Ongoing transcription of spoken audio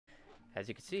As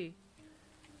you can see,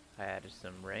 I added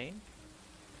some rain.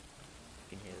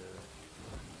 You can hear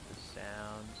the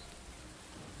sounds.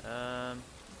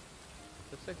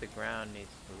 Looks like the ground needs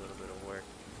a little bit of work.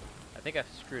 I think I've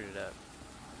screwed it up.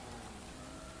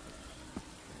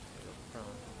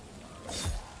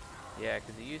 Yeah,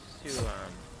 because it used to,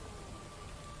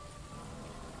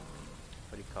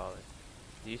 what do you call it?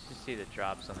 You used to see the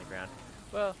drops on the ground.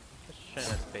 Well, let's try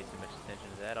not to pay too much attention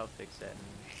to that. I'll fix that in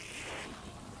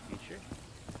the future.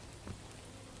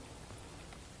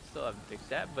 Still haven't fixed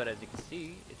that, but as you can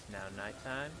see, it's now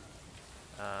nighttime.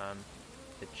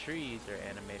 The trees are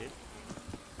animated.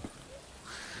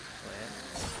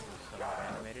 Plants, somewhat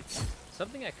animated.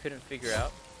 Something I couldn't figure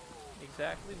out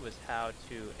exactly was how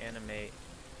to animate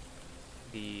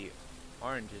the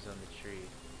oranges on the tree.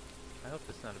 I hope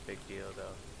it's not a big deal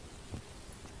though.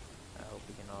 I hope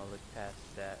we can all look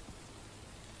past that.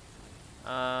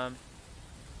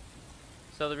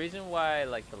 So the reason why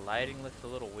like the lighting looks a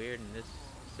little weird in this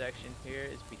section here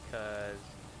is because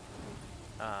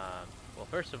well,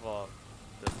 first of all,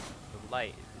 the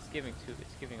light is giving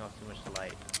off too much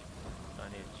light. So I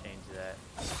need to change that.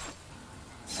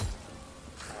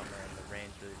 Oh man, the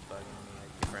rain's really bugging me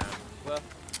like the ground. Well,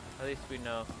 at least we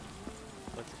know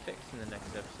what to fix in the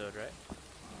next episode, right?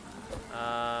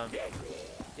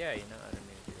 Yeah, you know, I didn't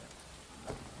mean to do that.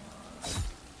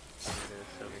 Look at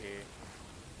this over here.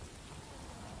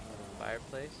 Little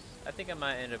fireplace. I think I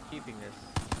might end up keeping this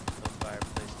little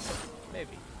fireplace.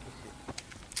 Maybe. We'll see.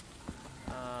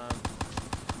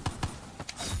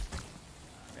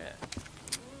 Yeah.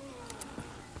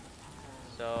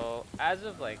 So, as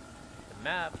of like the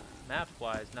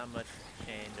map-wise, not much has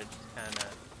changed. I just kind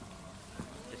of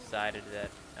decided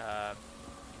that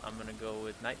I'm gonna go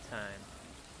with nighttime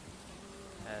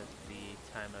as the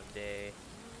time of day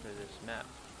for this map.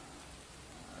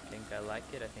 I think I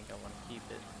like it. I think I want to keep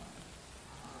it.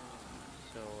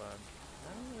 So I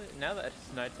don't really, now that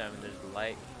it's nighttime and there's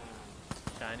light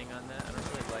shining on that, I don't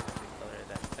really like the color of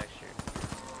that texture.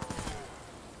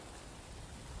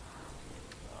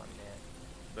 Oh man.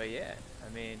 But yeah, I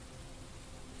mean,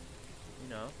 you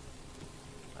know,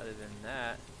 other than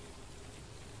that,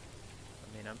 I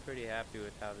mean, I'm pretty happy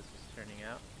with how this is turning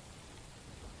out.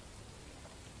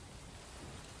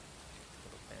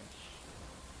 Little bench.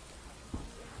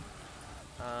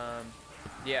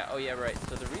 Yeah, oh yeah, right.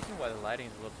 So the reason why the lighting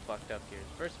is a little fucked up here is,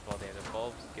 first of all, they have the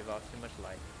bulbs give off too much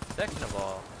light. Second of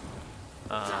all,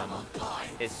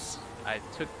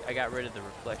 I got rid of the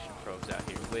reflection probes out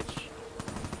here, which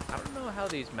I don't know how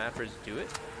these mappers do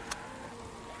it.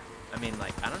 I mean,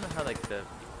 like, I don't know how, like, the,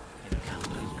 you know,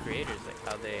 these creators, like,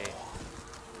 how they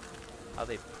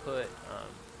put,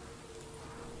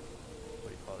 what do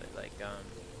you call it, like,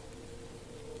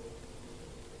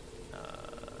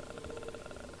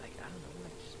 like, I don't know,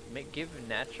 like, just give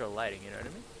natural lighting, you know what I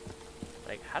mean?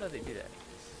 Like, how do they do that?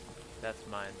 That's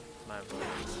my voice. I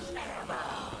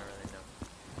don't really know.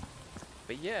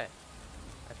 But yeah,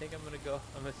 I think I'm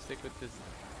gonna stick with this,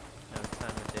 you know,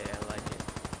 time of day. I like it.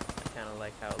 I kind of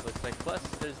like how it looks like. Plus,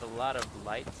 there's a lot of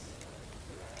lights.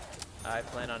 I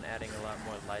plan on adding a lot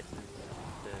more lights to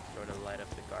sort of light up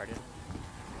the garden a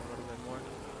little bit more.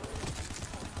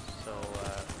 So,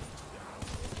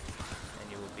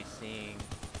 and you will be seeing.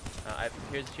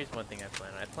 Here's one thing I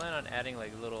plan on. I plan on adding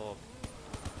like little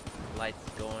lights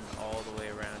going all the way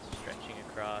around, stretching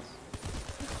across.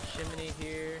 Chimney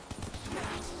here.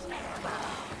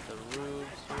 The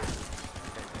roofs here.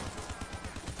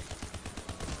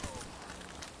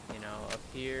 You know, up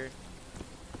here.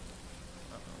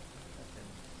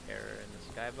 Error in the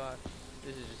skybox.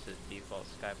 This is just a default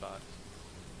skybox.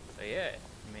 But yeah,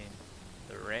 I mean,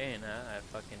 the rain, huh? I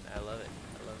love it.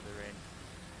 I love the rain.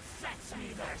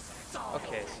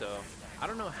 Okay, so I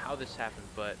don't know how this happened,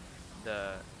 but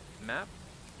the map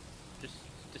just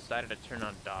decided to turn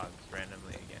on dogs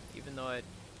randomly again. Even though I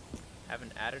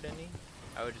haven't added any,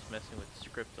 I was just messing with the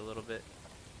script a little bit,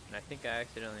 and I think I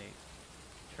accidentally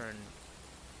turned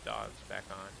dogs back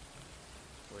on,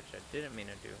 which I didn't mean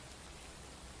to do.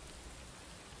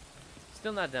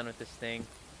 Still not done with this thing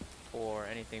or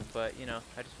anything, but you know,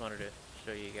 I just wanted to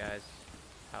show you guys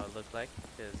how it looked like,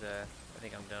 because I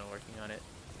think I'm done working on it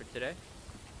for today.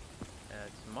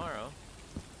 Tomorrow,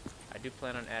 I do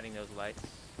plan on adding those lights.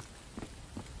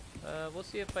 We'll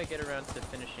see if I get around to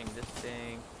finishing this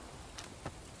thing,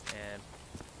 and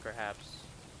perhaps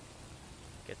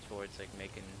get towards like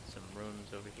making some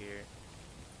rooms over here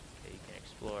that you can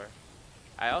explore.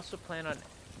 I also plan on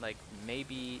like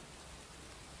maybe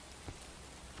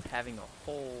having a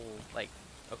whole, like,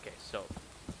 okay, so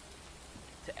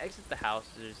to exit the house,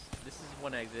 this is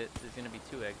one exit, there's going to be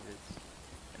 2 exits,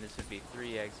 and this would be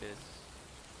 3 exits,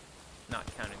 not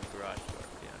counting the garage door.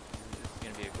 Yeah, this is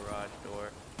gonna be a garage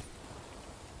door,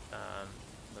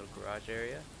 little garage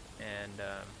area, and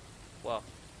well,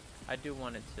 I do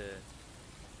want it to,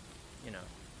 you know,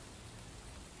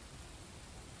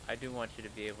 I do want you to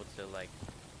be able to like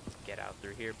get out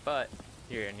through here, but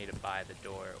you're gonna need to buy the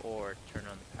door or turn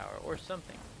on the power or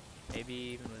something, maybe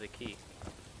even with a key,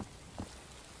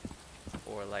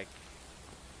 or like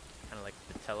kind of like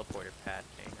the teleporter pad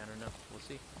thing. I don't know. We'll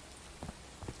see.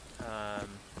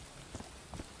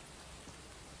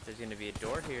 There's gonna be a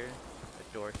door here,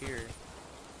 a door here,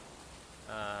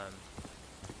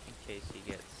 in case he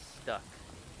gets stuck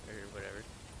or whatever.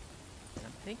 And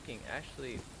I'm thinking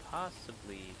actually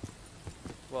possibly,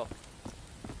 well,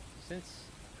 since,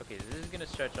 okay, this is gonna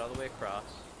stretch all the way across,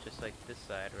 just like this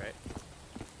side, right?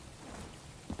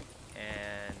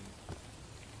 And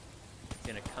it's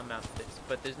gonna come out this,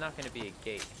 but there's not gonna be a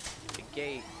gate. The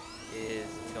gate is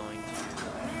going to,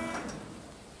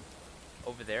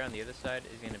 over there on the other side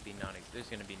is gonna be there's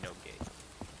gonna be no gate.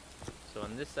 So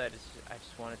on this side, I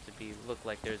just want it to be, look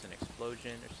like there's an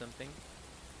explosion or something.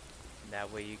 And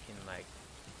that way you can like,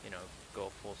 you know, go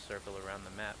full circle around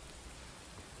the map.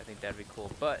 I think that'd be cool.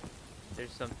 But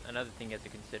there's another thing you have to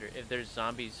consider. If there's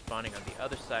zombies spawning on the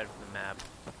other side of the map,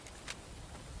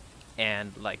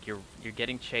 and like you're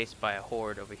getting chased by a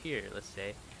horde over here, let's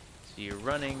say, so you're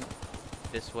running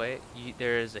this way,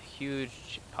 there is a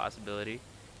huge possibility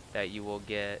that you will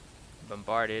get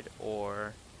bombarded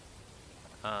or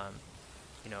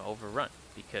you know, overrun,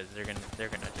 because they're gonna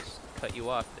just cut you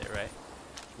off there, right?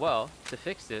 Well, to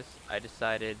fix this, I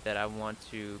decided that I want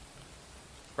to,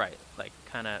 right, like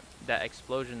kind of that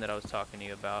explosion that I was talking to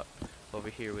you about over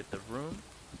here with the room,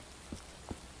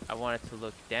 I want it to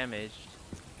look damaged,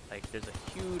 like there's a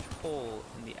huge hole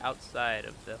in the outside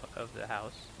of the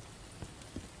house,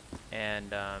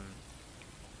 and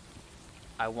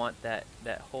I want that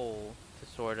hole to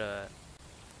sort of,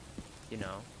 you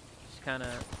know, just kind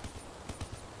of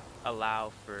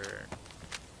allow for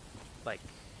like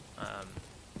what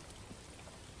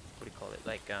do you call it,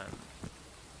 like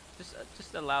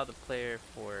just allow the player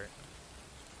for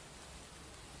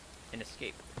an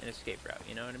escape route,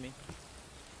 you know what I mean?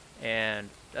 And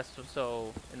that's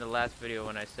so in the last video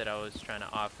when I said I was trying to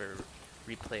offer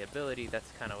replayability,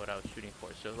 that's kind of what I was shooting for.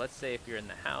 So let's say if you're in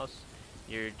the house,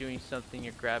 you're doing something,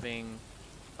 you're grabbing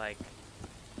like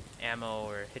ammo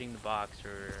or hitting the box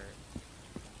or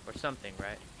something,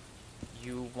 right?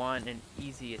 You want an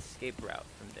easy escape route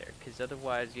from there, because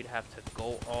otherwise you'd have to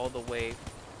go all the way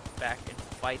back and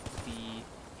fight the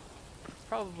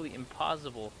probably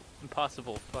impossible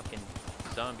fucking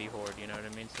zombie horde, you know what I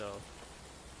mean? So,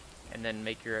 and then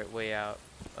make your way out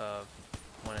of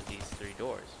one of these 3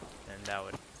 doors, and that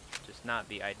would just not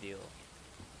be ideal.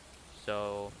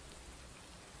 So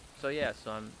yeah,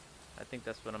 so I think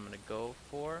that's what I'm gonna go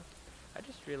for. I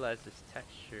just realized this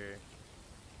texture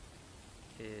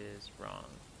is wrong.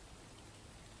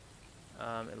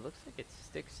 It looks like it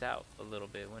sticks out a little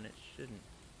bit when it shouldn't.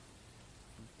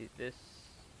 It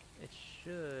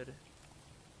should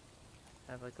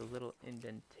have like a little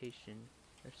indentation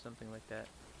or something like that.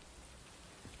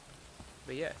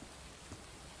 But yeah.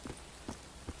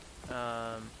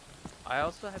 I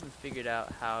also haven't figured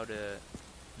out how to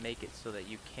make it so that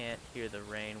you can't hear the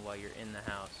rain while you're in the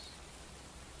house.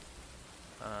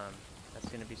 That's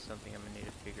gonna be something I'm gonna need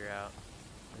to figure out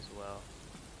as well.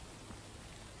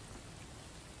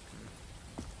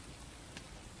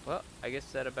 Well, I guess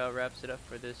that about wraps it up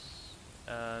for this,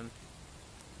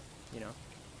 you know,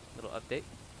 little update.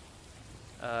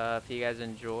 If you guys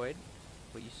enjoyed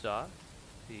what you saw,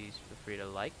 please feel free to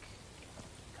like,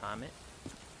 comment,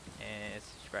 and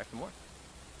subscribe for more.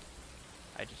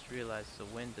 I just realized the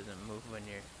wind doesn't move when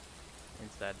you're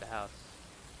inside the house.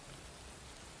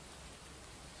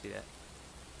 See that?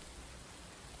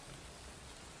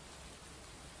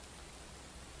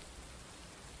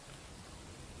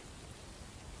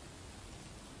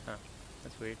 Huh,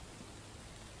 that's weird.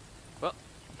 Well,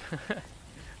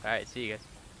 alright, see you guys.